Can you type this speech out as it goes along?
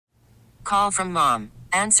call from mom.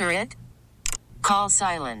 Answer it. Call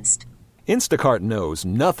silenced. Instacart knows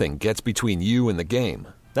nothing gets between you and the game.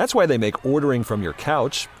 That's why they make ordering from your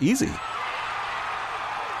couch easy.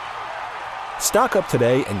 Stock up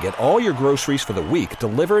today and get all your groceries for the week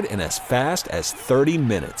delivered in as fast as 30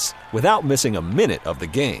 minutes without missing a minute of the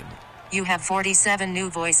game. You have 47 new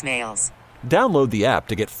voicemails. Download the app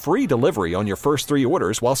to get free delivery on your first 3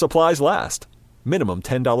 orders while supplies last. Minimum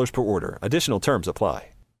 $10 per order. Additional terms apply.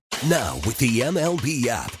 Now, with the MLB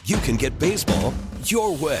app, you can get baseball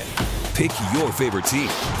your way. Pick your favorite team,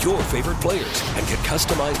 your favorite players, and get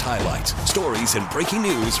customized highlights, stories, and breaking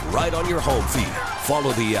news right on your home feed.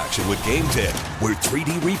 Follow the action with Game 10, where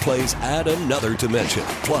 3D replays add another dimension.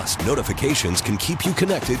 Plus, notifications can keep you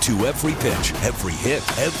connected to every pitch, every hit,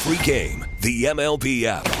 every game. The MLB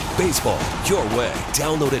app. Baseball your way.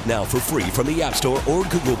 Download it now for free from the App Store or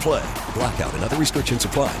Google Play. Blackout and other restrictions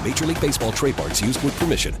apply. Major League Baseball trademarks used with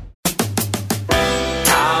permission.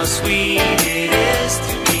 How sweet it is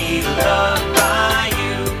to be loved by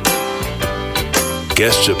you.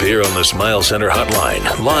 Guests appear on the Smile Center hotline,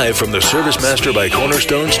 live from the Service Master by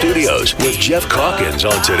Cornerstone Studios, with Geoff Calkins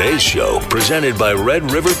on today's show, presented by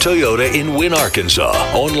Red River Toyota in Wynn, Arkansas.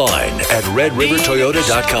 Online at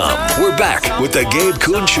redrivertoyota.com. We're back with the Gabe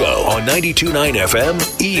Kuhn Show on 92.9 FM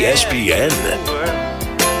ESPN.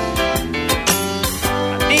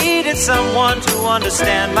 I needed someone to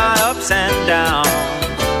understand my ups and downs.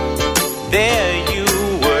 There you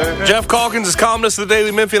were. Geoff Calkins is columnist of the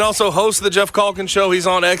Daily Memphian, also host of the Geoff Calkins Show. He's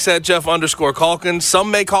on X at Jeff_Calkins. Some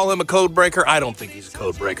may call him a code breaker. I don't think he's a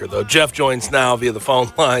code breaker, though. Geoff joins now via the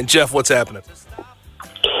phone line. Geoff, what's happening?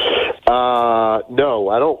 No,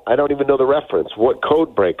 I don't even know the reference. What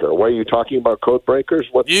code breaker? What are you talking about? Code breakers?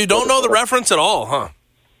 You don't know the reference at all, huh?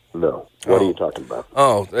 No. What are you talking about?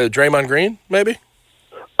 Draymond Green, maybe?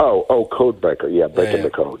 Oh, code breaker. Yeah, breaking the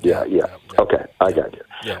code. Yeah. Okay, I got you.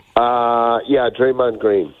 Yeah. Draymond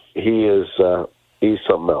Green. He's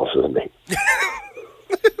something else, isn't he?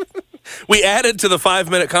 We added to the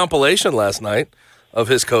 5-minute compilation last night of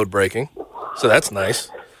his code breaking, so that's nice.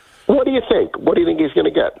 What do you think? What do you think he's going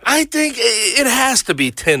to get? I think it has to be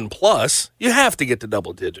 10 plus. You have to get to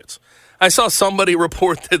double digits. I saw somebody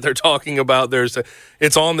report that they're talking about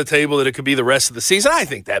it's on the table that it could be the rest of the season. I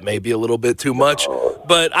think that may be a little bit too much,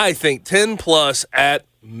 but I think 10 plus at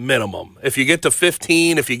minimum. If you get to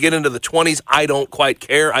 15, if you get into the 20s, I don't quite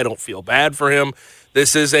care. I don't feel bad for him.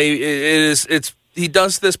 This is he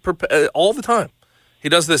does this all the time. He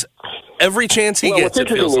does this every chance he gets, it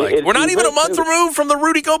feels like. We're not even a month removed from the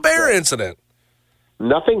Rudy Gobert incident.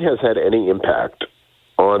 Nothing has had any impact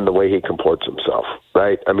on the way he comports himself,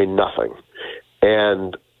 right? I mean, nothing.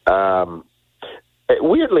 And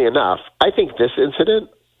weirdly enough, I think this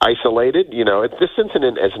incident, isolated, this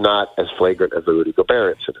incident is not as flagrant as the Rudy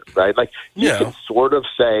Gobert incident, right? Like, you can sort of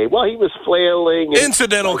say, well, he was flailing.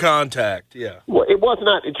 Incidental contact, yeah. Well, it was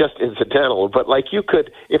not just incidental, but like you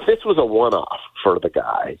could, if this was a one-off for the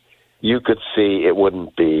guy, you could see it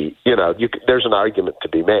wouldn't be, there's an argument to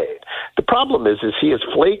be made. The problem is he is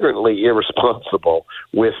flagrantly irresponsible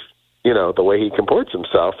with, the way he comports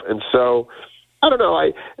himself. And so, I don't know,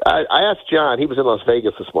 I asked John, he was in Las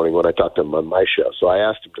Vegas this morning when I talked to him on my show, so I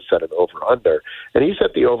asked him to set an over-under, and he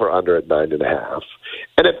set the over-under at 9.5.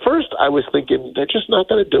 And at first I was thinking, they're just not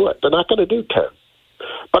going to do it. They're not going to do 10.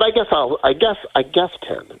 But I guess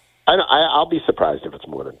 10. I'll be surprised if it's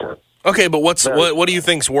more than 10. Okay, but what do you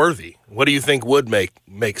think's worthy? What do you think would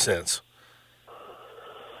make sense?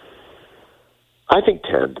 I think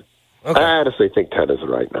 10. Okay. I honestly think 10 is the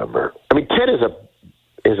right number. I mean, 10 is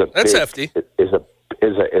that's hefty. Is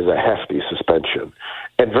a hefty suspension,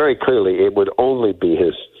 and very clearly it would only be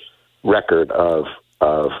his record of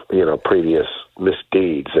previous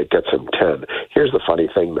misdeeds that gets him 10. Here's the funny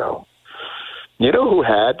thing, though. You know who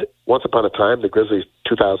had, once upon a time, the Grizzlies'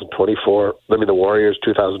 the Warriors'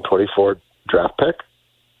 2024 draft pick?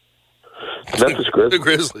 The Memphis Grizzlies. The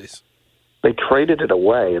Grizzlies. They traded it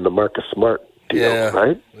away in the Marcus Smart deal,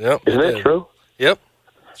 right? Yep. Isn't that true? Yep.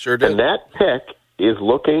 Sure did. And that pick is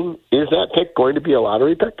that pick going to be a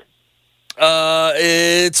lottery pick?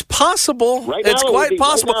 It's possible. It's quite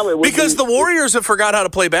possible. Because the Warriors have forgot how to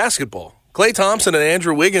play basketball. Klay Thompson and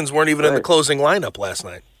Andrew Wiggins weren't even in the closing lineup last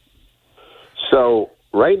night. So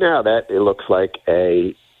right now it looks like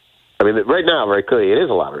right now, very clearly, it is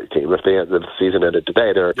a lottery team. If the season ended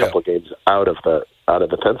today, there are a couple of games out of the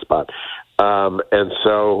 10th spot. And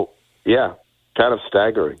so, kind of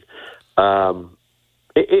staggering.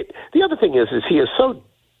 The other thing is he is so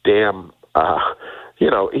damn, he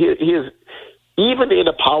is, even in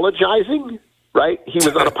apologizing, right? He was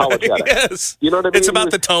unapologetic. Yes. You know what I mean? It's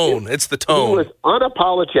about the tone. It's the tone. He was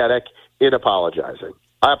unapologetic, in apologizing.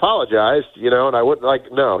 I apologized, and I wouldn't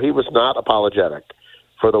no, he was not apologetic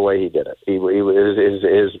for the way he did it.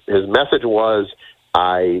 His message was,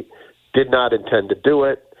 I did not intend to do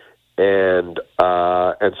it, and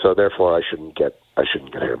so therefore I shouldn't get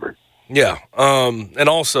hammered. Yeah. And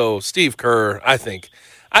also Steve Kerr, I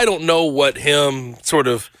don't know what him sort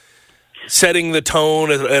of setting the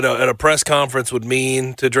tone at a press conference would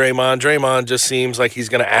mean to Draymond. Draymond just seems like he's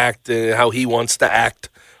going to act how he wants to act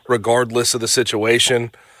regardless of the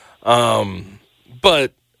situation.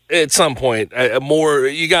 But at some point,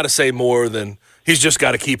 you got to say more than he's just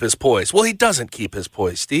got to keep his poise. Well, he doesn't keep his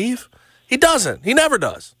poise, Steve. He doesn't. He never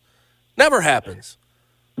does. Never happens.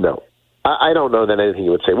 No. I don't know that anything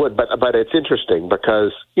you would say would, but it's interesting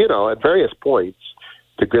because, at various points,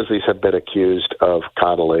 the Grizzlies have been accused of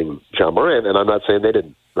coddling Ja Morant, and I'm not saying they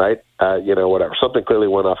didn't, right? Whatever. Something clearly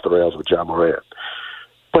went off the rails with Ja Morant.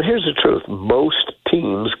 But here's the truth. Most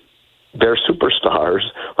teams, they're superstars.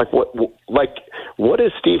 What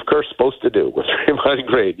is Steve Kerr supposed to do with Draymond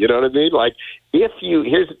Green? You know what I mean? If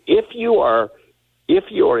you are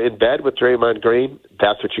in bed with Draymond Green,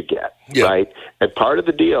 that's what you get, right? And part of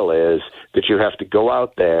the deal is that you have to go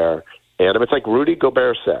out there, and it's like Rudy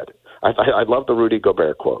Gobert said. I love the Rudy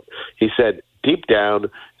Gobert quote. He said, deep down,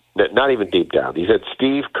 not even deep down, he said,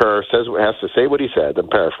 Steve Kerr has to say what he said, I'm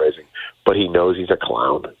paraphrasing, but he knows he's a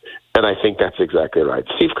clown. And I think that's exactly right.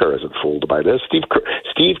 Steve Kerr isn't fooled by this. Steve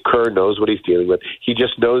Kerr knows what he's dealing with. He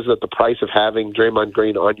just knows that the price of having Draymond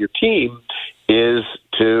Green on your team is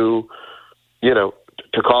to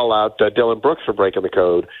call out Dylan Brooks for breaking the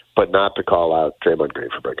code, but not to call out Draymond Green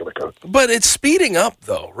for breaking the code. But it's speeding up,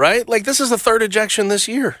 though, right? This is the third ejection this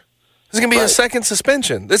year. This is going to be a second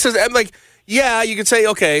suspension. This is you could say,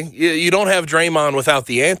 okay, you don't have Draymond without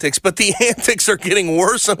the antics, but the antics are getting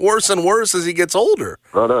worse and worse and worse as he gets older.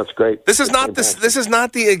 Oh no, it's great. This is not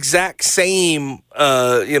the exact same.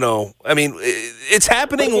 It's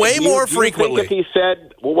happening way more frequently. If he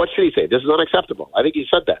said, well, what should he say? This is unacceptable. I think he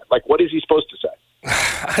said that. What is he supposed to say?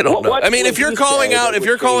 I don't know. If you're calling out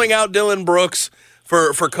Dylan Brooks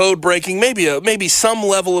for code breaking, maybe some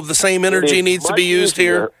level of the same energy needs to be used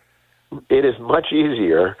here. It is much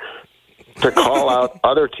easier to call out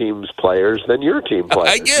other teams' players than your team players.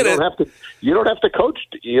 I get it. You don't have to coach.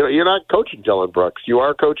 You're not coaching Dylan Brooks. You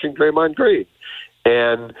are coaching Draymond Green.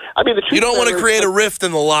 And the truth, you don't want to create a rift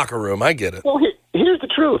in the locker room. I get it. Well, here's the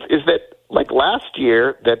truth: is that last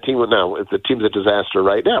year, that team the team's a disaster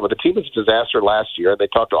right now, but the team was a disaster last year, and they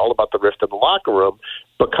talked all about the rift in the locker room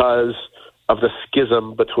because of the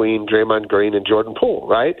schism between Draymond Green and Jordan Poole,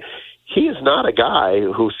 right? He is not a guy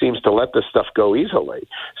who seems to let this stuff go easily.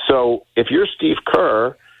 So if you're Steve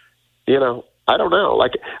Kerr, I don't know.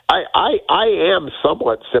 I am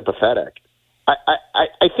somewhat sympathetic.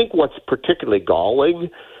 I think what's particularly galling,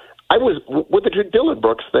 with the Dylan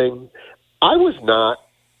Brooks thing, I was not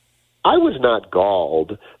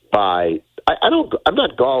galled by. I'm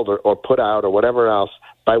not galled or put out or whatever else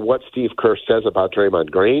by what Steve Kerr says about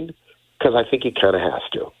Draymond Green, because I think he kind of has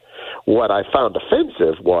to. What I found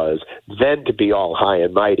offensive was then to be all high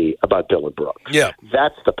and mighty about Dylan Brooks. Yeah.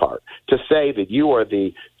 That's the part. To say that you are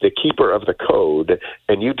the keeper of the code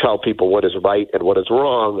and you tell people what is right and what is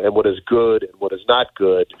wrong and what is good and what is not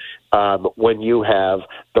good, when you have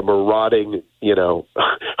the marauding,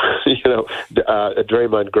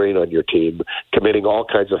 Draymond Green on your team committing all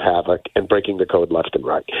kinds of havoc and breaking the code left and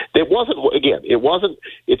right. It's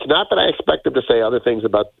not that I expect him to say other things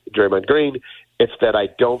about Draymond Green. It's that I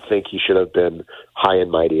don't think he should have been high and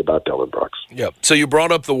mighty about Dylan Brooks. Yep. So you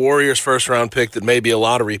brought up the Warriors' first-round pick that may be a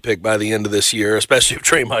lottery pick by the end of this year, especially if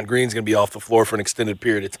Draymond Green's going to be off the floor for an extended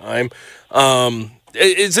period of time.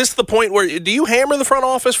 Is this the point where do you hammer the front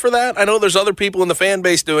office for that? I know there's other people in the fan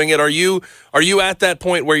base doing it. Are you at that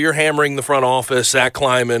point where you're hammering the front office, Zach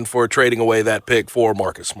Kleiman, for trading away that pick for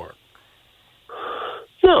Marcus Smart?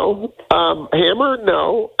 No. Hammer,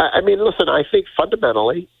 no. Listen, I think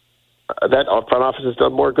fundamentally that front office has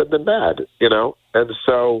done more good than bad, and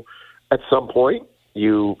so at some point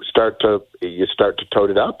you start to tote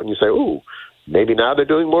it up and you say, ooh, maybe now they're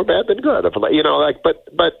doing more bad than good. But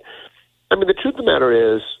the truth of the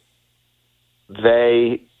matter is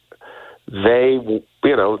they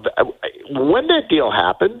when that deal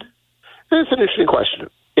happened, it's an interesting question.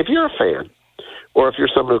 If you're a fan or if you're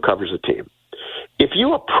someone who covers a team, if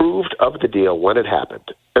you approved of the deal when it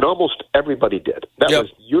happened, and almost everybody did, that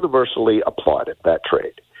was universally applauded, that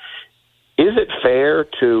trade. Is it fair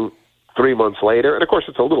to 3 months later, and of course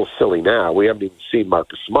it's a little silly now, we haven't even seen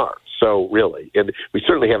Marcus Smart, so really, and we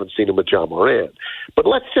certainly haven't seen him with Ja Morant, but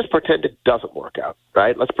let's just pretend it doesn't work out,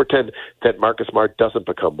 right? Let's pretend that Marcus Smart doesn't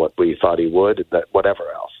become what we thought he would and that whatever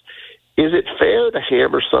else. is it fair to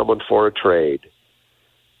hammer someone for a trade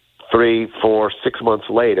 3, 4, 6 months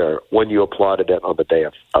later when you applauded it on the day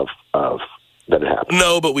of that it happened?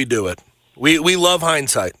 No, but we do it. We love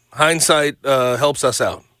hindsight. Hindsight helps us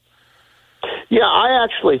out. Yeah, I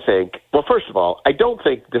actually think, well, first of all, I don't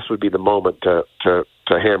think this would be the moment to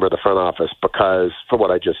hammer the front office because, for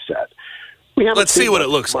what I just said. Let's see what it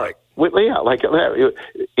looks like. Yeah, like at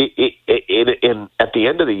the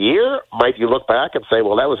end of the year, might you look back and say,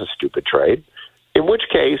 well, that was a stupid trade? In which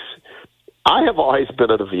case, I have always been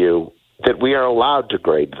of the view that we are allowed to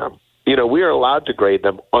grade them. We are allowed to grade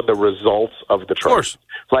them on the results of the trade. Of course.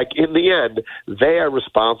 Like, in the end, they are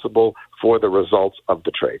responsible for the results of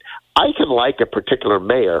the trade. I can like a particular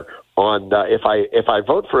mayor on if I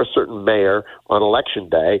vote for a certain mayor on election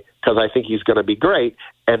day because I think he's going to be great,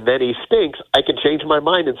 and then he stinks, I can change my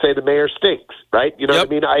mind and say the mayor stinks, right? You know what I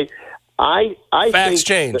mean? I Facts think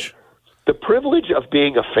change. The privilege of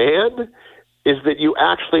being a fan is that you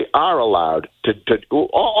actually are allowed to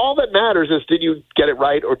all that matters is, did you get it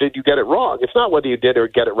right or did you get it wrong? It's not whether you did or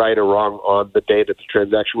get it right or wrong on the day that the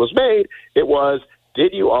transaction was made. It was,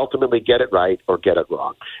 did you ultimately get it right or get it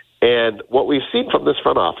wrong? And what we've seen from this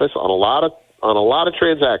front office on a lot of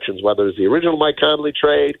transactions, whether it's the original Mike Conley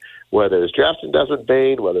trade, whether it's drafting Desmond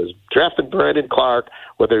Bain, whether it's drafting Brandon Clark,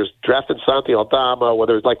 whether it's drafting Santi Aldama,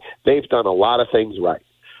 whether it's they've done a lot of things right.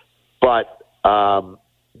 But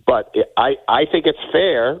I think it's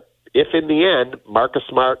fair if in the end Marcus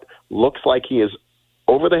Smart looks like he is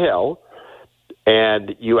over the hill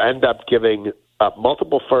and you end up giving up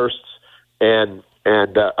multiple firsts and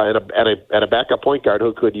a backup point guard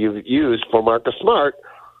who could you use for Marcus Smart,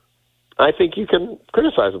 I think you can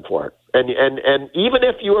criticize him for it. And even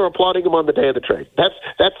if you are applauding him on the day of the trade,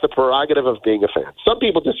 that's the prerogative of being a fan. Some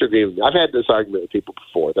people disagree with me. I've had this argument with people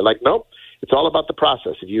before. They're like, nope, it's all about the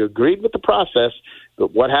process. If you agreed with the process,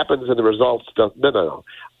 what happens in the results, no.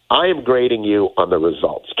 I am grading you on the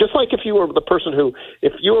results. Just like if you were the person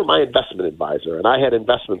if you were my investment advisor and I had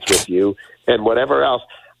investments with you and whatever else,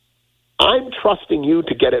 I'm trusting you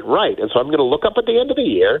to get it right. And so I'm going to look up at the end of the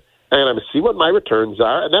year and I'm going to see what my returns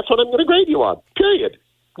are, and that's what I'm going to grade you on, period.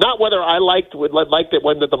 Not whether I liked it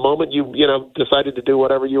when at the moment you decided to do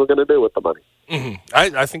whatever you were going to do with the money. Mm-hmm.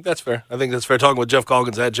 I think that's fair. Talking with Geoff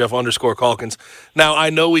Calkins at Jeff_Calkins. Now, I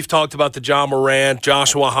know we've talked about the John Morant,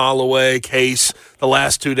 Joshua Holloway case the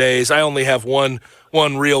last 2 days. I only have one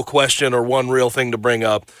real question or one real thing to bring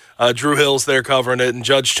up. Drew Hill's there covering it, and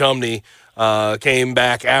Judge Chumney came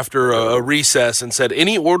back after a recess and said,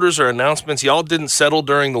 any orders or announcements y'all didn't settle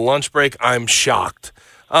during the lunch break, I'm shocked.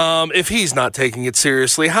 If he's not taking it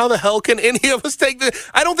seriously, how the hell can any of us take it?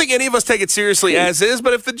 I don't think any of us take it seriously as is,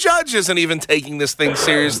 but if the judge isn't even taking this thing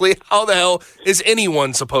seriously, how the hell is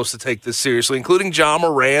anyone supposed to take this seriously, including John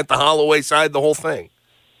Morant, the Holloway side, the whole thing?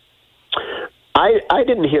 I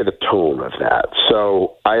didn't hear the tone of that,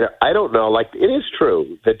 so I don't know. Like, it is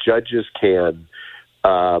true that judges can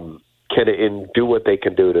do what they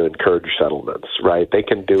can do to encourage settlements, right? They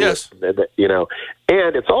can do it,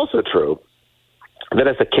 and it's also true that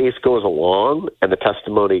as the case goes along and the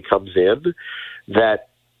testimony comes in, that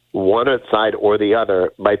one side or the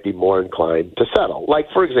other might be more inclined to settle. Like,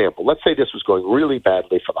 for example, let's say this was going really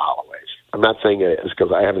badly for the Holloways. I'm not saying it is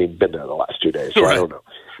because I haven't even been there the last 2 days, so right. I don't know.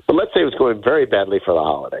 But let's say it was going very badly for the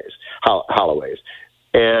Holloways.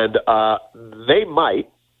 And they might,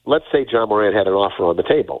 let's say John Morant had an offer on the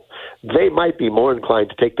table. They might be more inclined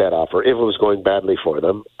to take that offer if it was going badly for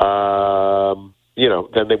them,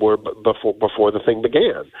 than they were before the thing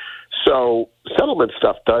began. So settlement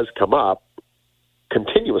stuff does come up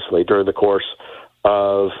continuously during the course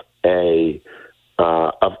of any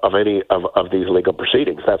of these legal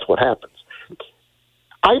proceedings. That's what happens.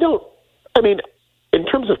 In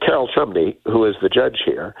terms of Carol Chumney, who is the judge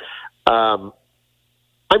here,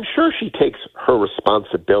 I'm sure she takes her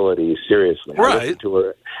responsibility seriously. Right. I listened to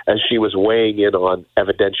her as she was weighing in on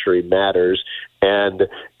evidentiary matters, and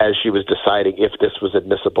as she was deciding if this was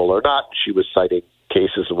admissible or not, she was citing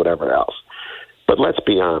cases and whatever else. But let's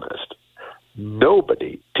be honest,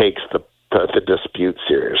 nobody takes the dispute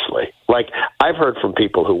seriously. Like, I've heard from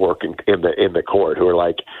people who work in the court who are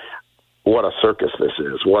like, what a circus this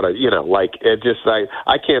is.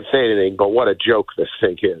 I can't say anything, but what a joke this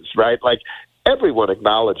thing is, right? Like, everyone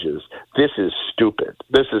acknowledges this is stupid,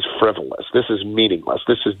 this is frivolous, this is meaningless,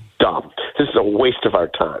 this is dumb, this is a waste of our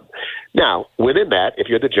time. Now, within that, if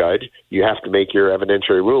you're the judge, you have to make your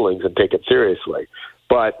evidentiary rulings and take it seriously.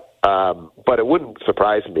 But it wouldn't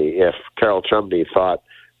surprise me if Carol Chumney thought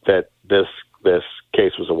that this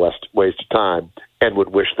case was a waste of time and would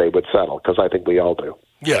wish they would settle, because I think we all do.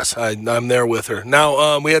 Yes, I'm there with her.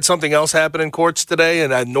 Now, we had something else happen in courts today.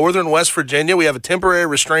 In northern West Virginia, we have a temporary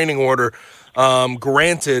restraining order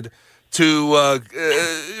granted to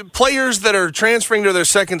players that are transferring to their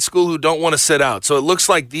second school who don't want to sit out. So it looks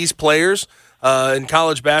like these players in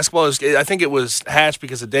college basketball, I think it was hatched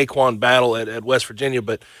because of Daquan Battle at West Virginia,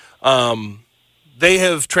 but they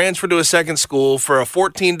have transferred to a second school for a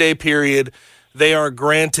 14-day period. They are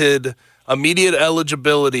granted immediate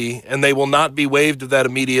eligibility, and they will not be waived of that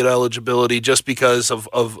immediate eligibility just because of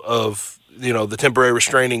the temporary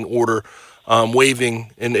restraining order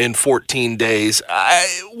waiving in 14 days.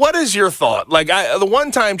 What is your thought? The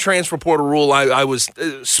one-time transfer portal rule I was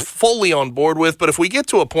fully on board with, but if we get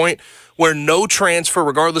to a point where no transfer,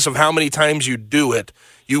 regardless of how many times you do it,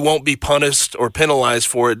 you won't be punished or penalized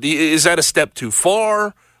for it, is that a step too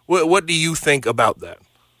far? What do you think about that?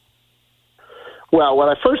 Well, what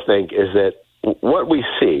I first think is that what we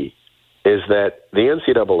see is that the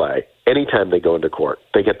NCAA, anytime they go into court,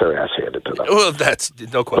 they get their ass handed to them. Well, that's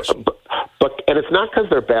no question. And it's not because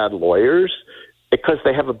they're bad lawyers, it's because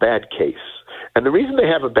they have a bad case. And the reason they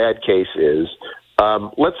have a bad case is,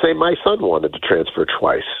 let's say my son wanted to transfer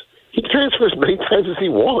twice. He can transfer as many times as he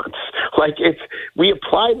wants. We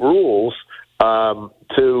apply rules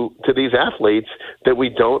to these athletes that we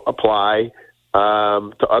don't apply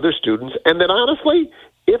to other students. And then honestly,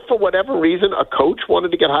 if for whatever reason a coach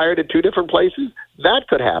wanted to get hired at two different places, that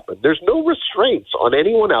could happen. There's no restraints on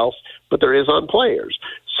anyone else, but there is on players.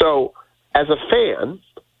 So as a fan,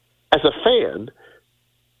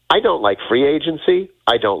 I don't like free agency.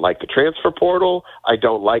 I don't like the transfer portal. I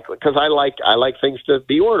don't like, because I like things to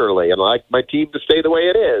be orderly, and I like my team to stay the way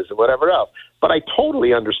it is and whatever else. But I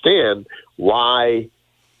totally understand why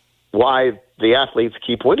the athletes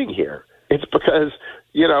keep winning here. It's because,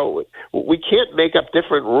 we can't make up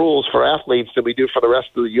different rules for athletes than we do for the rest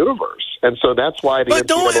of the universe. And so that's why But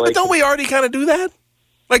don't we already kind of do that?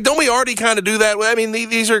 Don't we already kind of do that? I mean,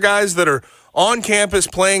 these are guys that are on campus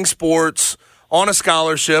playing sports on a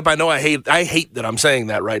scholarship. I know I hate that I'm saying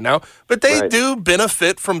that right now, but they do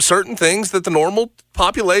benefit from certain things that the normal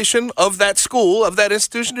population of that school, of that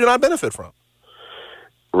institution, do not benefit from.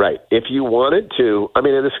 Right. If you wanted to, and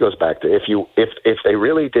this goes back to if they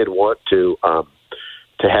really did want to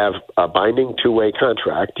have a binding two-way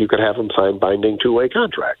contract, you could have them sign binding two-way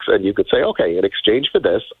contracts, and you could say, okay, in exchange for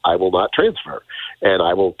this, I will not transfer, and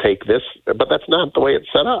I will take this. But that's not the way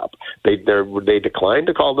it's set up. They declined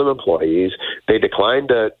to call them employees. They declined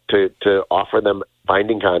to offer them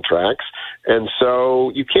binding contracts, and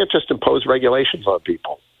so you can't just impose regulations on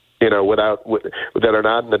people. That are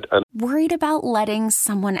not. Worried about letting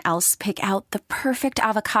someone else pick out the perfect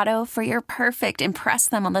avocado for your perfect impress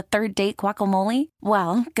them on the third date guacamole?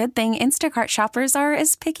 Well, good thing Instacart shoppers are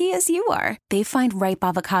as picky as you are. They find ripe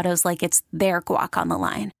avocados like it's their guac on the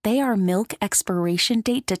line. They are milk expiration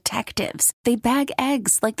date detectives. They bag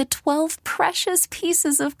eggs like the 12 precious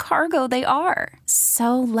pieces of cargo they are.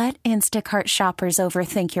 So let Instacart shoppers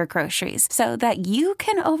overthink your groceries so that you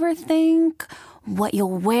can overthink what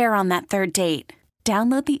you'll wear on that third date.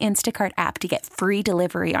 Download the Instacart app to get free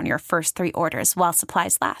delivery on your first 3 orders while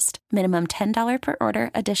supplies last. Minimum $10 per order.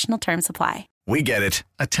 Additional terms apply. We get it.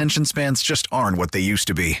 Attention spans just aren't what they used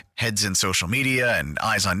to be. Heads in social media and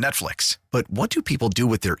eyes on Netflix. But what do people do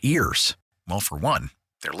with their ears? Well, for one,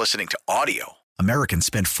 they're listening to audio. Americans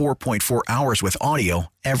spend 4.4 hours with audio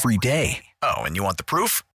every day. Oh, and you want the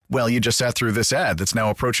proof? Well, you just sat through this ad that's now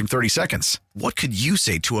approaching 30 seconds. What could you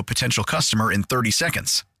say to a potential customer in 30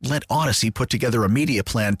 seconds? Let Odyssey put together a media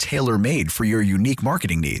plan tailor-made for your unique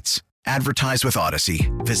marketing needs. Advertise with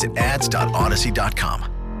Odyssey. Visit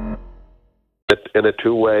ads.odyssey.com. In a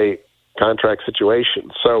two-way contract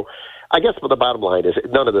situation. So I guess the bottom line is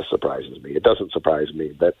none of this surprises me. It doesn't surprise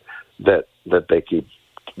me that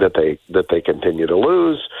they continue to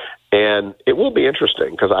lose. And it will be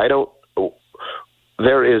interesting because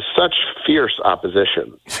there is such fierce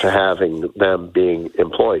opposition to having them being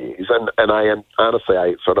employees, and I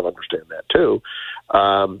honestly sort of understand that too.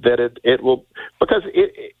 That it will, because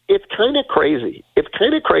it's kind of crazy. It's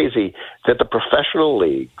kind of crazy that the professional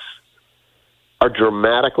leagues are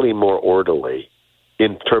dramatically more orderly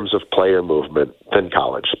in terms of player movement than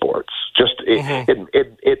college sports.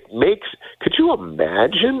 It makes. Could you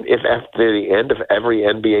imagine if after the end of every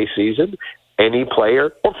NBA season, any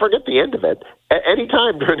player, or forget the end of it, at any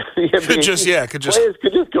time during the NBA, players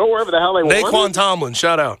could just go wherever the hell they want. Naquan Tomlin,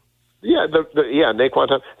 shout out. Yeah, Naquan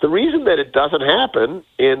Tomlin. The reason that it doesn't happen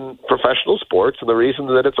in professional sports, and the reason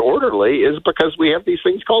that it's orderly, is because we have these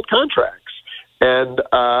things called contracts, and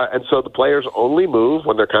so the players only move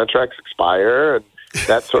when their contracts expire,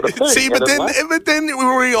 that sort of thing. See, but then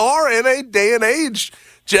we are in a day and age,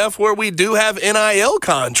 Jeff, where we do have NIL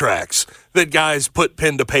contracts that guys put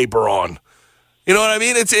pen to paper on. You know what I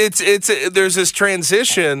mean? There's this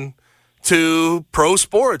transition to pro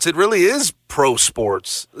sports. It really is pro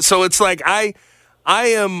sports. So it's like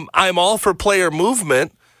I'm all for player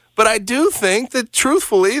movement, but I do think that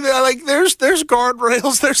truthfully, there's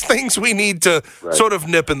guardrails, there's things we need to sort of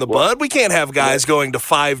nip in the bud. We can't have guys going to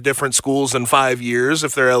 5 different schools in 5 years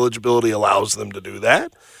if their eligibility allows them to do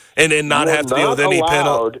that, and not have to deal with any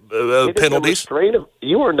penalties.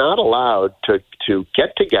 You are not allowed to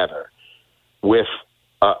get together with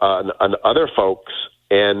other folks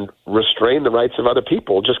and restrain the rights of other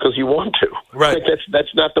people just because you want to. Right. Like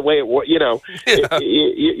that's not the way it works.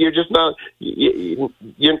 You're just not.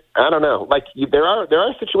 I don't know. Like there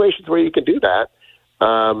are situations where you can do that.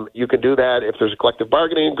 You can do that if there's a collective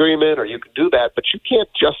bargaining agreement, or you can do that, but you can't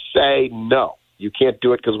just say no. You can't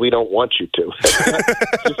do it because we don't want you to.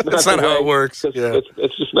 That's not how it works. Yeah.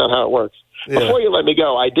 It's just not how it works. Yeah. Before you let me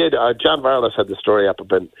go, I did. John Varlas had the story up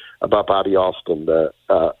about Bobby Alston, the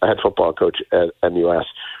head football coach at MUS,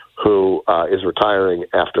 who is retiring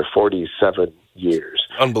after 47 years.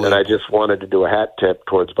 Unbelievable. And I just wanted to do a hat tip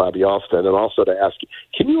towards Bobby Alston, and also to ask you,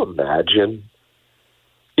 can you imagine,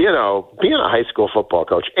 being a high school football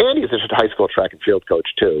coach, and he's a high school track and field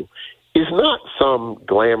coach too, is not some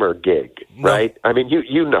glamour gig, right? I mean,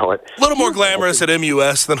 you know it. A little more glamorous at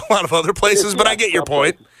MUS than a lot of other places, but I get your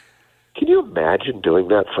point. Can you imagine doing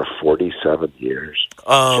that for 47 years?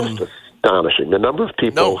 Just astonishing. The number of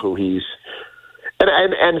people who he's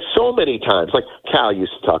and so many times, like Cal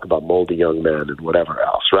used to talk about molding young men and whatever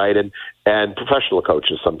else, right? And professional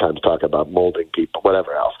coaches sometimes talk about molding people,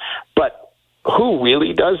 whatever else. But who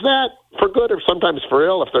really does that for good or sometimes for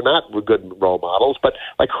ill if they're not good role models? But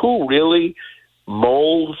like, who really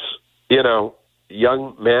molds, young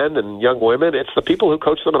men and young women? It's the people who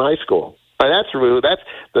coach them in high school. And that's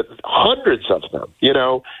the hundreds of them,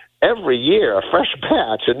 every year, a fresh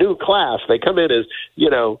batch, a new class. They come in as,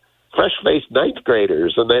 fresh-faced ninth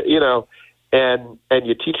graders, and and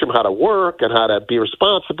you teach them how to work and how to be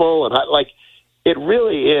responsible, and it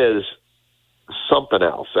really is something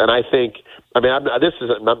else. And I think, this is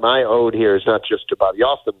my ode here is not just to Bobby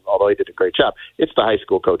Alston, although he did a great job. It's the high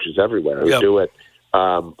school coaches everywhere who do it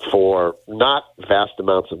for not vast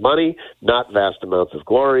amounts of money, not vast amounts of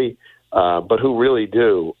glory. But who really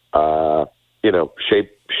do,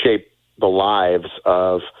 shape the lives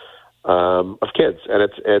of kids,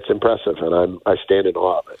 and it's impressive, and I stand in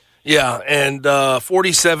awe of it. Yeah, and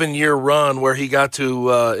 47-year run where he got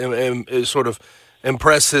to sort of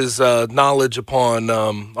impress his knowledge upon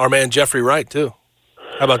our man Jeffrey Wright too.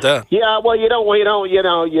 How about that? Yeah, well, you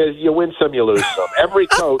win some, you lose some. Every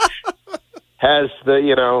coach has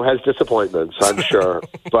disappointments, I'm sure,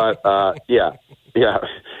 but yeah.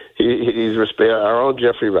 He's our own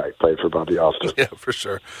Jeffrey Wright played for Bobby Alston. Yeah, for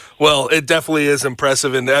sure. Well, it definitely is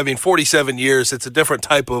impressive. And 47 years, it's a different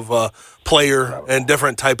type of player and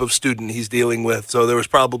different type of student he's dealing with. So there was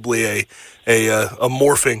probably a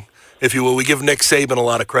morphing, if you will. We give Nick Saban a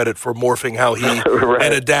lot of credit for morphing how he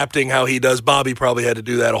and adapting how he does. Bobby probably had to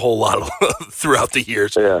do that a whole lot throughout the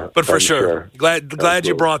years. Yeah, but for sure. Glad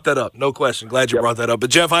you brought that up. No question. Glad you brought that up.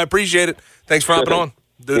 But, Jeff, I appreciate it. Thanks for hopping on.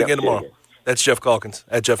 Do it again tomorrow. That's Geoff Calkins,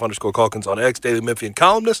 at Jeff_Calkins on X, Daily Memphian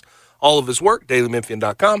columnist. All of his work,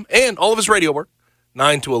 dailymemphian.com, and all of his radio work,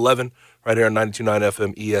 9 to 11, right here on 92.9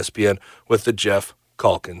 FM ESPN with the Geoff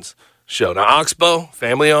Calkins Show. Now, Oxbow,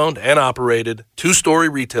 family-owned and operated, 2-story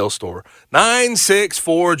retail store.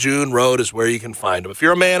 964 June Road is where you can find them. If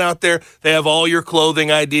you're a man out there, they have all your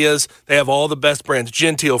clothing ideas. They have all the best brands,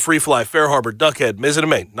 Genteel, Free Fly, Fair Harbor, Duckhead, Mizzen and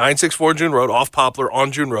Main. 964 June Road, off Poplar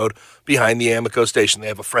on June Road, behind the Amico station. They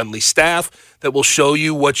have a friendly staff that will show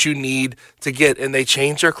you what you need to get, and they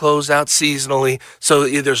change their clothes out seasonally, so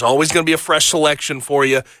there's always going to be a fresh selection for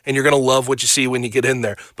you, and you're going to love what you see when you get in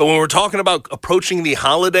there. But when we're talking about approaching the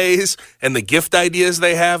holidays and the gift ideas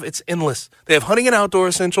they have, it's endless. They have hunting and outdoor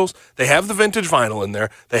essentials. They have the vintage vinyl in there.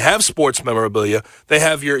 They have sports memorabilia. They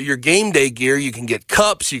have your game day gear. You can get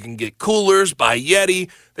cups. You can get coolers by Yeti.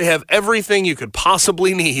 They have everything you could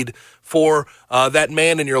possibly need for that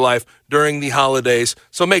man in your life during the holidays.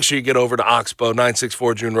 So make sure you get over to Oxbow,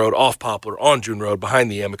 964 June Road, off Poplar on June Road,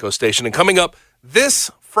 behind the Amico station. And coming up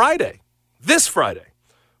this Friday,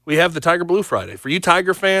 we have the Tiger Blue Friday. For you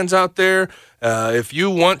Tiger fans out there, if you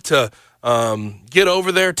want to get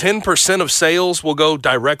over there, 10% of sales will go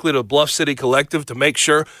directly to Bluff City Collective to make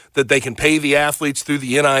sure that they can pay the athletes through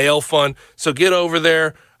the NIL fund. So get over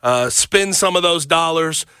there, spend some of those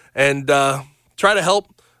dollars, and try to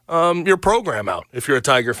help your program out if you're a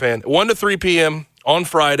Tiger fan. 1 to 3 p.m. on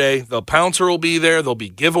Friday. The Pouncer will be there. There'll be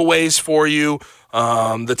giveaways for you.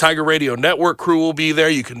 The Tiger Radio Network crew will be there.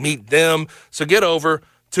 You can meet them. So get over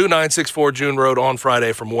 2964 June Road on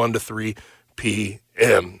Friday from 1 to 3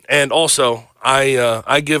 p.m. And also,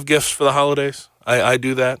 I give gifts for the holidays. I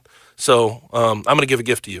do that. So I'm going to give a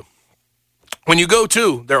gift to you. When you go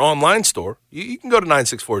to their online store, you can go to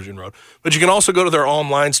 964 June Road, but you can also go to their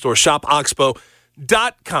online store,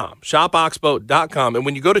 shopoxbow.com, and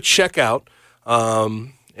when you go to checkout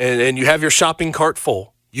and you have your shopping cart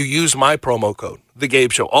full, you use my promo code, The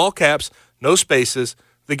Gabe Show, all caps, no spaces,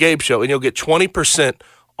 The Gabe Show, and you'll get 20%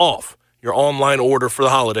 off your online order for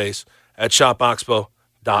the holidays at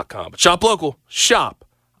shopoxbow.com. But shop local, shop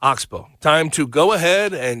Oxbow. Time to go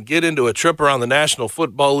ahead and get into a trip around the National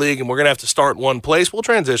Football League, and we're going to have to start one place. We'll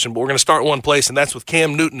transition, but we're going to start one place, and that's with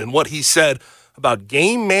Cam Newton and what he said about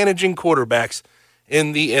game-managing quarterbacks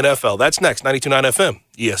in the NFL. That's next, 92.9 FM,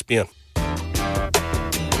 ESPN.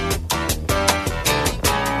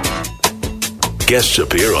 Guests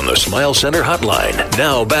appear on the Smile Center hotline.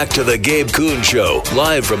 Now back to the Gabe Kuhn Show,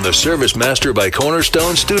 live from the Service Master by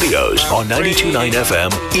Cornerstone Studios on 92.9 FM,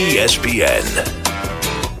 ESPN.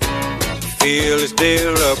 Feel it's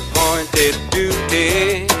their appointed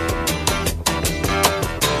duty.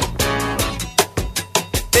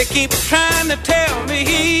 They keep trying to tell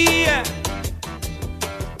me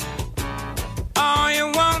all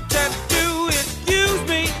you want to do is use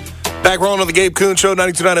me. Back rolling on the Gabe Kuhn Show,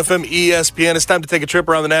 92.9 FM, ESPN. It's time to take a trip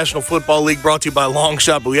around the National Football League, brought to you by Long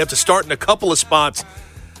Shot, but we have to start in a couple of spots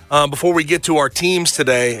before we get to our teams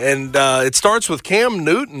today. And it starts with Cam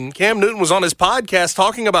Newton. Cam Newton was on his podcast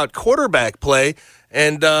talking about quarterback play,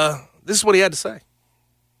 and this is what he had to say.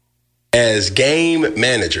 As game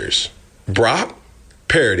managers, Brock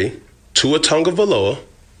Purdy, Tua Tagovailoa,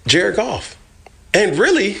 Jared Goff, and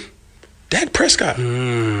really, Dak Prescott.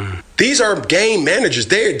 These are game managers.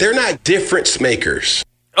 They're not difference makers.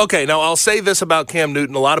 Okay, now I'll say this about Cam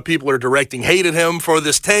Newton. A lot of people are directing hate at him for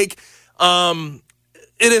this take.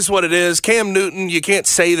 It is what it is. Cam Newton, you can't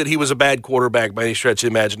say that he was a bad quarterback by any stretch of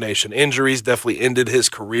the imagination. Injuries definitely ended his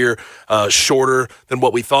career shorter than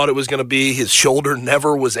what we thought it was going to be. His shoulder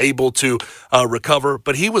never was able to recover,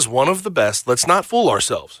 but he was one of the best. Let's not fool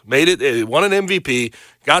ourselves. Made it, won an MVP,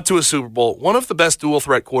 got to a Super Bowl. One of the best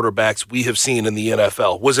dual-threat quarterbacks we have seen in the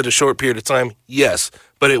NFL. Was it a short period of time? Yes,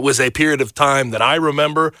 but it was a period of time that I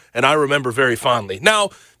remember, and I remember very fondly.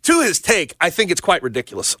 Now, to his take, I think it's quite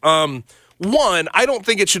ridiculous. One, I don't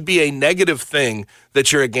think it should be a negative thing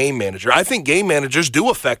that you're a game manager. I think game managers do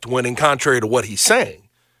affect winning, contrary to what he's saying.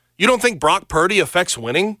 You don't think Brock Purdy affects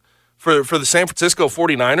winning for the San Francisco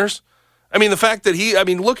 49ers? I mean, the fact that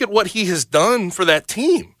look at what he has done for that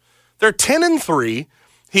team. They're 10-3.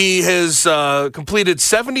 He has completed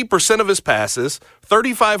 70% of his passes,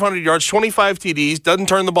 3,500 yards, 25 TDs, doesn't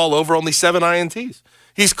turn the ball over, only 7 INTs.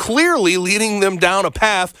 He's clearly leading them down a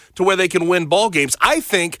path to where they can win ball games. I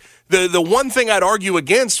think the one thing I'd argue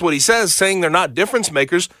against what he says, saying they're not difference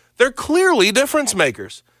makers, they're clearly difference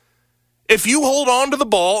makers. If you hold on to the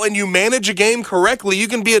ball and you manage a game correctly, you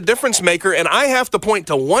can be a difference maker. And I have to point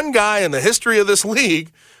to one guy in the history of this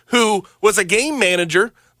league who was a game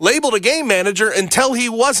manager, labeled a game manager until he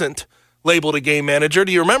wasn't labeled a game manager.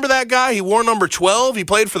 Do you remember that guy? He wore number 12. He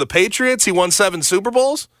played for the Patriots. He won 7 Super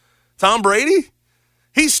Bowls. Tom Brady?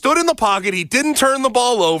 He stood in the pocket. He didn't turn the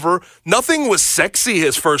ball over. Nothing was sexy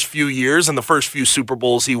his first few years and the first few Super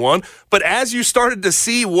Bowls he won. But as you started to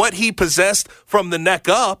see what he possessed from the neck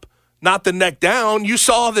up, not the neck down, you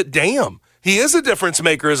saw that, damn, he is a difference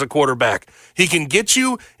maker as a quarterback. He can get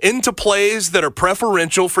you into plays that are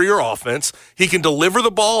preferential for your offense. He can deliver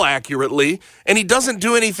the ball accurately, and he doesn't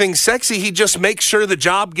do anything sexy. He just makes sure the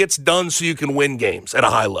job gets done so you can win games at a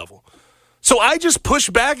high level. So I just push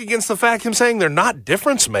back against the fact him saying they're not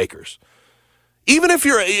difference makers. Even if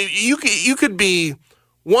you could be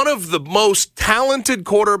one of the most talented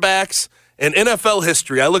quarterbacks in NFL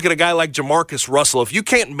history. I look at a guy like Jamarcus Russell. If you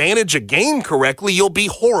can't manage a game correctly, you'll be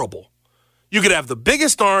horrible. You could have the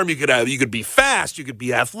biggest arm, you could be fast, you could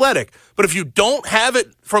be athletic, but if you don't have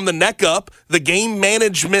it from the neck up, the game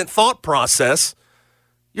management thought process,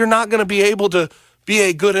 you're not going to be able to be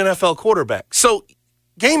a good NFL quarterback. So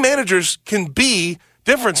game managers can be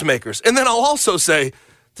difference makers. And then I'll also say,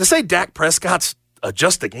 to say Dak Prescott's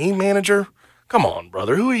just a game manager, come on,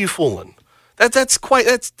 brother, who are you fooling? That's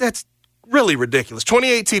really ridiculous.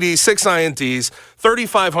 28 TDs, 6 INTs,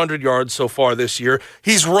 3,500 yards so far this year.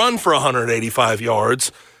 He's run for 185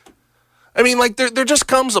 yards. I mean, like, there just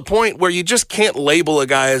comes a point where you just can't label a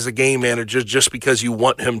guy as a game manager just because you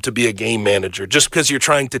want him to be a game manager, just because you're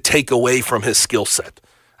trying to take away from his skill set.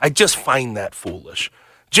 I just find that foolish.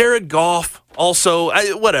 Jared Goff, also,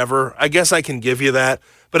 whatever. I guess I can give you that.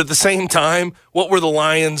 But at the same time, what were the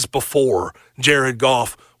Lions before Jared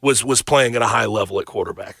Goff was playing at a high level at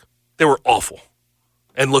quarterback? They were awful.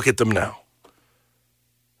 And look at them now.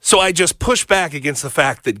 So I just push back against the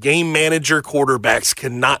fact that game manager quarterbacks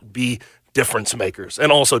cannot be difference makers.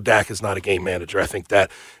 And also, Dak is not a game manager. I think that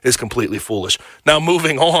is completely foolish. Now,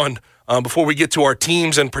 moving on, before we get to our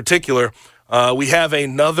teams in particular, we have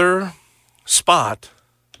another spot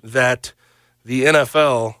that the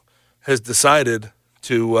NFL has decided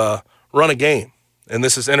to run a game. And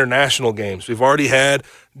this is international games. We've already had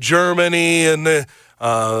Germany and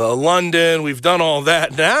London. We've done all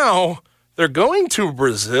that. Now they're going to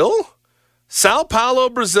Brazil. Sao Paulo,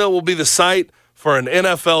 Brazil will be the site for an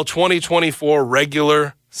NFL 2024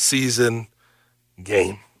 regular season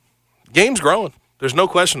game. Game's growing. There's no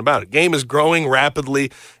question about it. Game is growing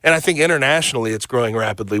rapidly, and I think internationally it's growing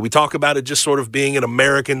rapidly. We talk about it just sort of being an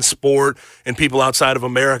American sport and people outside of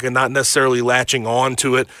America not necessarily latching on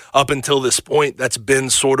to it. Up until this point, that's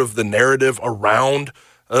been sort of the narrative around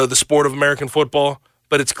the sport of American football,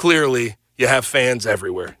 but it's clearly you have fans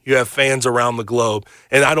everywhere. You have fans around the globe,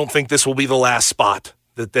 and I don't think this will be the last spot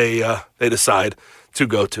that they decide to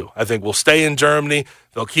go to. I think we'll stay in Germany.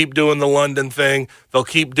 They'll keep doing the London thing. They'll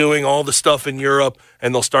keep doing all the stuff in Europe,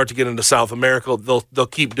 and they'll start to get into South America. They'll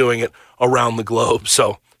keep doing it around the globe.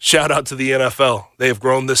 So shout out to the NFL. They have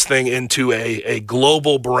grown this thing into a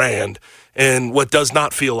global brand in what does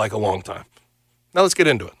not feel like a long time. Now let's get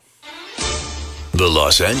into it. The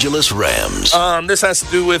Los Angeles Rams. This has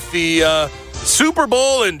to do with the Super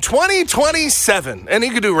Bowl in 2027. And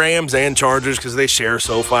you could do Rams and Chargers because they share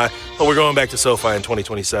SoFi. But we're going back to SoFi in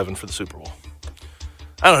 2027 for the Super Bowl.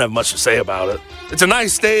 I don't have much to say about it. It's a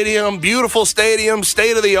nice stadium, beautiful stadium,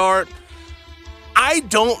 state-of-the-art. I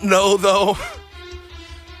don't know, though,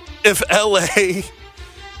 if L.A.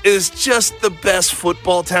 is just the best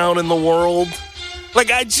football town in the world.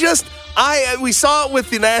 Like, we saw it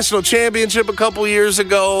with the national championship a couple years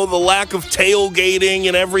ago, the lack of tailgating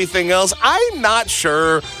and everything else. I'm not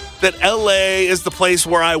sure that L.A. is the place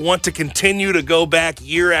where I want to continue to go back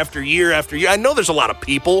year after year after year. I know there's a lot of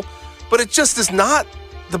people, but it just is not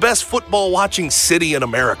the best football-watching city in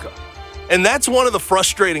America. And that's one of the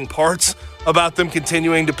frustrating parts about them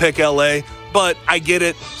continuing to pick L.A., but I get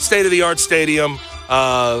it. State-of-the-art stadium,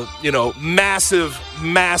 massive,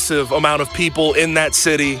 massive amount of people in that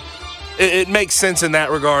city. It makes sense in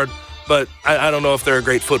that regard, but I don't know if they're a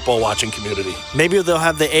great football-watching community. Maybe they'll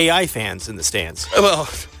have the AI fans in the stands. Well,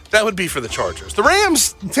 that would be for the Chargers. The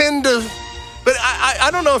Rams tend to, but I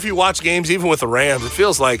don't know if you watch games even with the Rams. It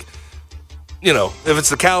feels like, if it's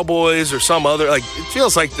the Cowboys or some other, it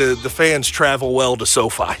feels like the fans travel well to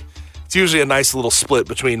SoFi. It's usually a nice little split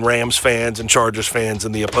between Rams fans and Chargers fans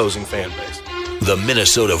and the opposing fan base. The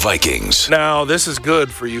Minnesota Vikings. Now, this is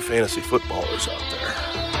good for you fantasy footballers out there.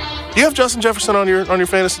 Do you have Justin Jefferson on your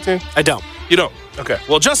fantasy team? I don't. You don't? Okay.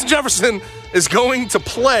 Well, Justin Jefferson is going to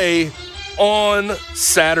play on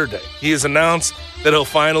Saturday. He has announced that he'll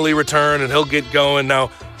finally return and he'll get going. Now,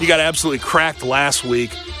 he got absolutely cracked last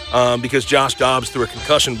week because Josh Dobbs threw a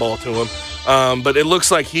concussion ball to him. But it looks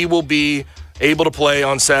like he will be able to play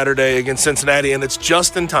on Saturday against Cincinnati, and it's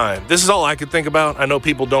just in time. This is all I could think about. I know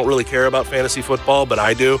people don't really care about fantasy football, but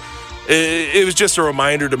I do. It was just a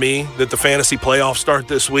reminder to me that the fantasy playoffs start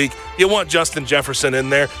this week. You want Justin Jefferson in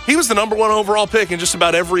there. He was the number one overall pick in just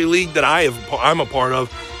about every league that I'm a part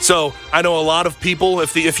of. So I know a lot of people,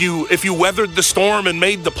 if you weathered the storm and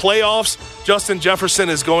made the playoffs, Justin Jefferson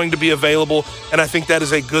is going to be available, and I think that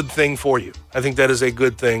is a good thing for you.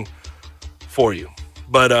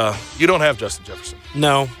 But you don't have Justin Jefferson.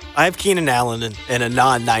 No. I have Keenan Allen in a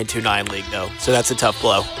non-929 league, though, so that's a tough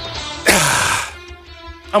blow.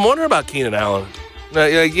 I'm wondering about Keenan Allen.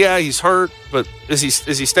 Yeah, he's hurt, but is he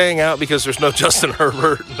staying out because there's no Justin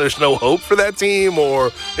Herbert? There's no hope for that team,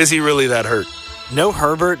 or is he really that hurt? No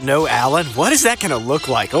Herbert, no Allen. What is that going to look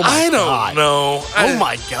like? Oh, my God. I don't know. Oh,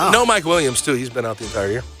 my God. No Mike Williams, too. He's been out the entire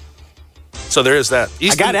year. So there is that.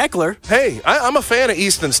 Easton, I got Eckler. Hey, I'm a fan of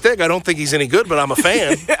Easton Stick. I don't think he's any good, but I'm a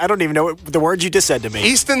fan. I don't even know what the words you just said to me.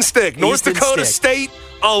 Easton Stick, North Dakota State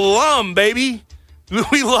alum, baby.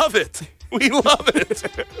 We love it. We love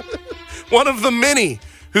it. One of the many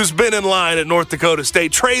who's been in line at North Dakota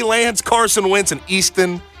State. Trey Lance, Carson Wentz, and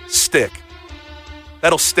Easton Stick.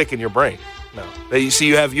 That'll stick in your brain. No, you see,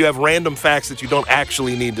 you have random facts that you don't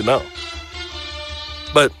actually need to know.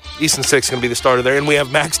 But Easton Stick's going to be the starter there, and we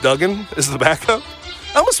have Max Duggan as the backup.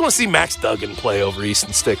 I almost want to see Max Duggan play over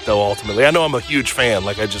Easton Stick, though, ultimately. I know I'm a huge fan,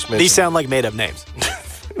 like I just mentioned. These sound like made-up names.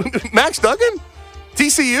 Max Duggan?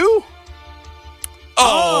 TCU?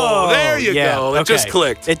 Oh, there you go. It just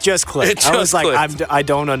clicked. It just clicked. I was like, I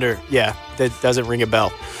don't that doesn't ring a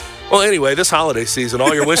bell. Well, anyway, this holiday season,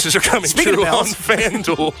 all your wishes are coming true on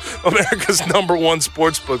FanDuel, America's #1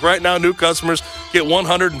 sportsbook. Right now, new customers get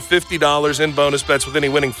 $150 in bonus bets with any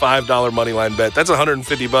winning $5 moneyline bet. That's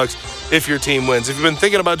 $150 if your team wins. If you've been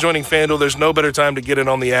thinking about joining FanDuel, there's no better time to get in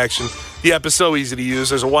on the action. The app is so easy to use.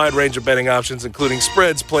 There's a wide range of betting options, including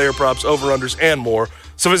spreads, player props, over-unders, and more.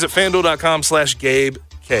 So visit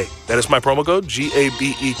FanDuel.com/GabeK. That is my promo code,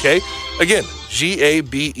 GABEK. Again,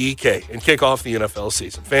 GABEK, and kick off the NFL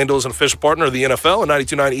season. FanDuel is an official partner of the NFL and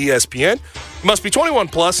 92.9 ESPN. You must be 21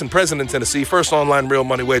 plus and present in Tennessee. First online real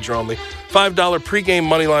money wager only. $5 pregame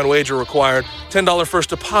moneyline wager required. $10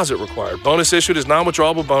 first deposit required. Bonus issued is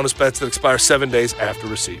non-withdrawable bonus bets that expire 7 days after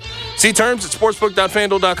receipt. See terms at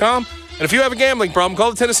sportsbook.fanduel.com. And if you have a gambling problem,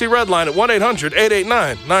 call the Tennessee Red Line at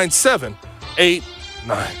 1-800-889-9789.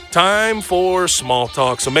 Time for small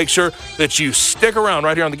talk. So make sure that you stick around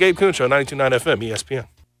right here on the Gabe Kuhn Show, 92.9 FM, ESPN.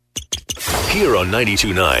 Here on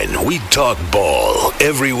 92.9, we talk ball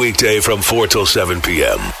every weekday from 4 till 7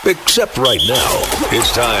 p.m. Except right now,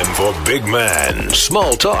 it's time for Big Man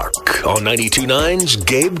Small Talk on 92.9's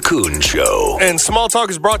Gabe Kuhn Show. And Small Talk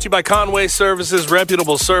is brought to you by Conway Services,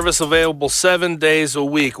 reputable service available 7 days a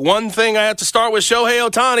week. One thing I have to start with, Shohei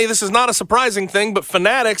Ohtani. This is not a surprising thing, but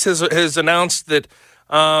Fanatics has announced that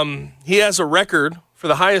he has a record for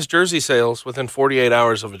the highest jersey sales within 48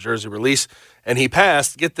 hours of a jersey release, and he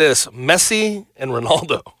passed, get this, Messi and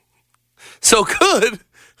Ronaldo. So good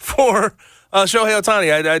for Shohei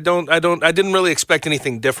Ohtani. I didn't really expect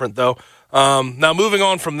anything different, though. Now, moving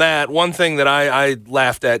on from that, one thing that I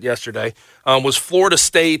laughed at yesterday was Florida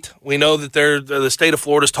State. We know that the state of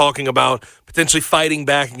Florida is talking about potentially fighting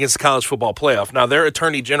back against the college football playoff. Now, their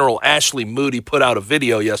Attorney General, Ashley Moody, put out a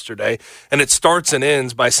video yesterday, and it starts and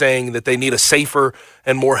ends by saying that they need a safer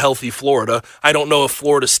and more healthy Florida. I don't know if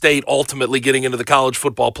Florida State ultimately getting into the college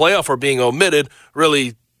football playoff or being omitted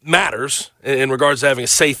really matters in regards to having a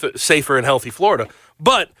safer and healthy Florida.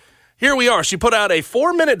 But here we are. She put out a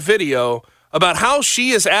 4-minute video about how she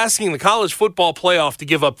is asking the college football playoff to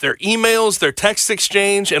give up their emails, their text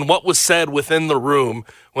exchange, and what was said within the room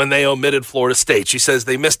when they omitted Florida State. She says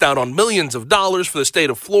they missed out on millions of dollars for the state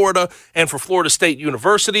of Florida and for Florida State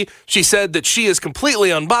University. She said that she is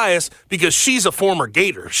completely unbiased because she's a former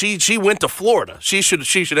Gator. She went to Florida. She should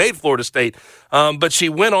hate Florida State. But she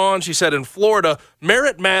went on. She said in Florida,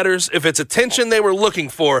 merit matters. If it's attention they were looking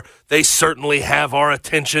for, they certainly have our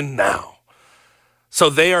attention now. So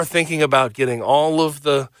they are thinking about getting all of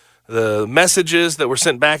the messages that were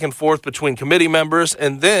sent back and forth between committee members,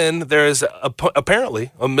 and then there is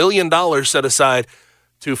apparently $1 million set aside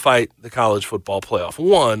to fight the college football playoff.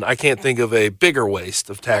 One, I can't think of a bigger waste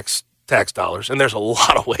of tax dollars, and there's a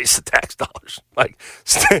lot of waste of tax dollars. Like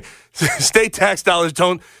state tax dollars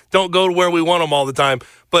don't go to where we want them all the time.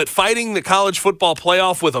 But fighting the college football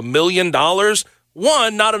playoff with $1 million.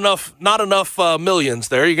 One, not enough millions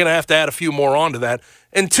there. You're going to have to add a few more onto that.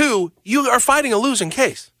 And two, you are fighting a losing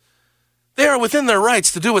case. They are within their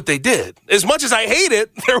rights to do what they did. As much as I hate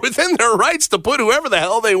it, they're within their rights to put whoever the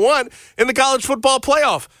hell they want in the college football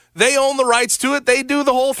playoff. They own the rights to it. They do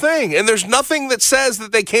the whole thing. And there's nothing that says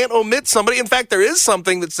that they can't omit somebody. In fact, there is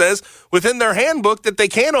something that says within their handbook that they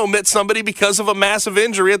can't omit somebody because of a massive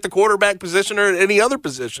injury at the quarterback position or at any other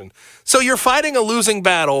position. So you're fighting a losing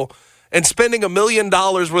battle and spending $1 million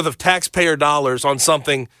worth of taxpayer dollars on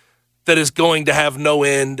something that is going to have no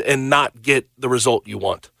end and not get the result you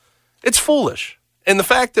want. It's foolish. And the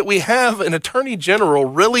fact that we have an attorney general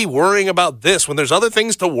really worrying about this when there's other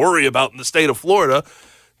things to worry about in the state of Florida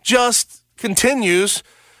just continues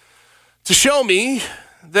to show me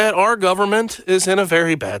that our government is in a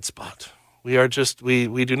very bad spot.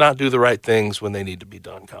 We do not do the right things when they need to be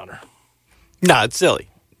done, Connor. No, it's silly.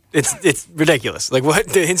 It's ridiculous. Like, what?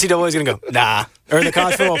 The NCAA is going to go, nah. Or the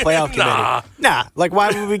College Football Playoff Committee. Nah. Like,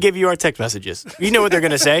 why would we give you our text messages? You know what they're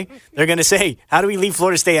going to say? They're going to say, how do we leave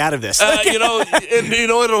Florida State out of this? You know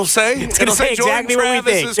what it'll say? It's going to say exactly what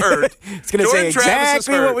we think. It's going to say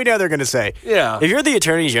exactly what we know they're going to say. Yeah. If you're the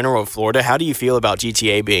Attorney General of Florida, how do you feel about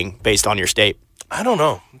GTA being based on your state? I don't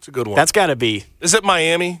know. It's a good one. That's got to be. Is it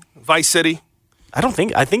Miami? Vice City? I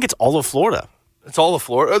think it's all of Florida. It's all of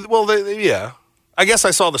Florida? Well, yeah. I guess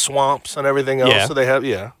I saw the swamps and everything else. Yeah. So they have,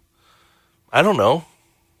 I don't know.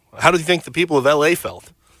 How do you think the people of L.A.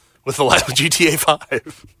 felt with the last GTA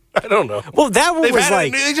 5? I don't know. Well, that one was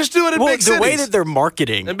like... They just do it in big cities. The way that they're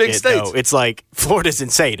marketing in big states. Though, it's like, Florida's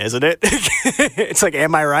insane, isn't it? It's like,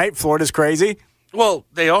 am I right? Florida's crazy? Well,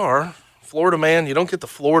 they are. Florida man, you don't get the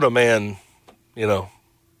Florida man, you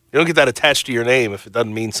don't get that attached to your name if it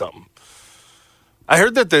doesn't mean something. I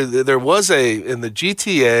heard that there was in the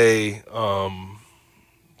GTA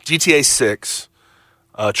GTA 6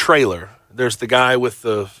 trailer. There's the guy with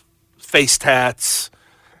the face tats,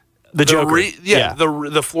 the Joker.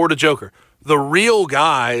 The Florida Joker. The real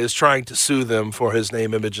guy is trying to sue them for his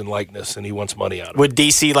name, image, and likeness, and he wants money out of it. Would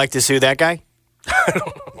DC like to sue that guy? I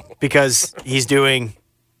don't know. Because he's doing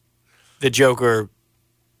the Joker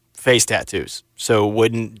face tattoos. So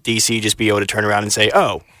wouldn't DC just be able to turn around and say,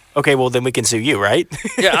 oh, okay, well, then we can sue you, right?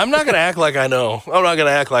 Yeah, I'm not going to act like I know.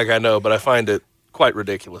 But I find it quite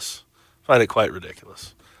ridiculous. But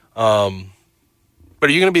are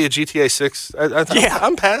you going to be a GTA 6? Yeah.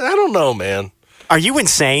 I don't know, man. Are you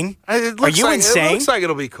insane? Are you insane? It looks like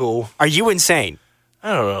it'll be cool. Are you insane?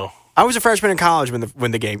 I don't know. I was a freshman in college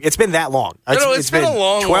when the game. It's been that long. It's been a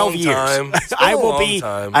long 12 years. Time.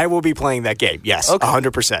 I will be playing that game. Yes, okay.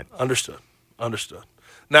 100%. Understood.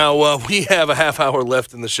 Now, we have a half hour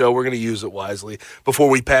left in the show. We're going to use it wisely before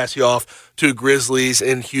we pass you off to Grizzlies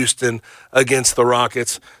in Houston against the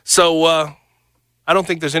Rockets. So I don't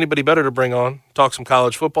think there's anybody better to bring on, talk some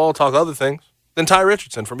college football, talk other things, than Ty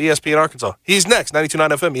Richardson from ESPN Arkansas. He's next,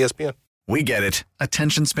 92.9 FM, ESPN. We get it.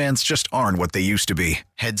 Attention spans just aren't what they used to be.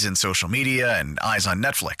 Heads in social media and eyes on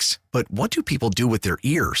Netflix. But what do people do with their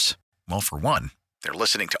ears? Well, for one, they're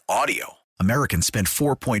listening to audio. Americans spend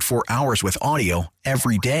 4.4 hours with audio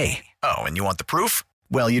every day. Oh, and you want the proof?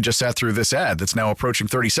 Well, you just sat through this ad that's now approaching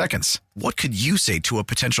 30 seconds. What could you say to a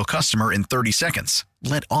potential customer in 30 seconds?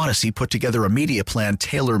 Let Odyssey put together a media plan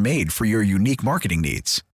tailor-made for your unique marketing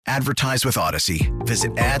needs. Advertise with Odyssey.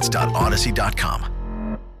 Visit ads.odyssey.com.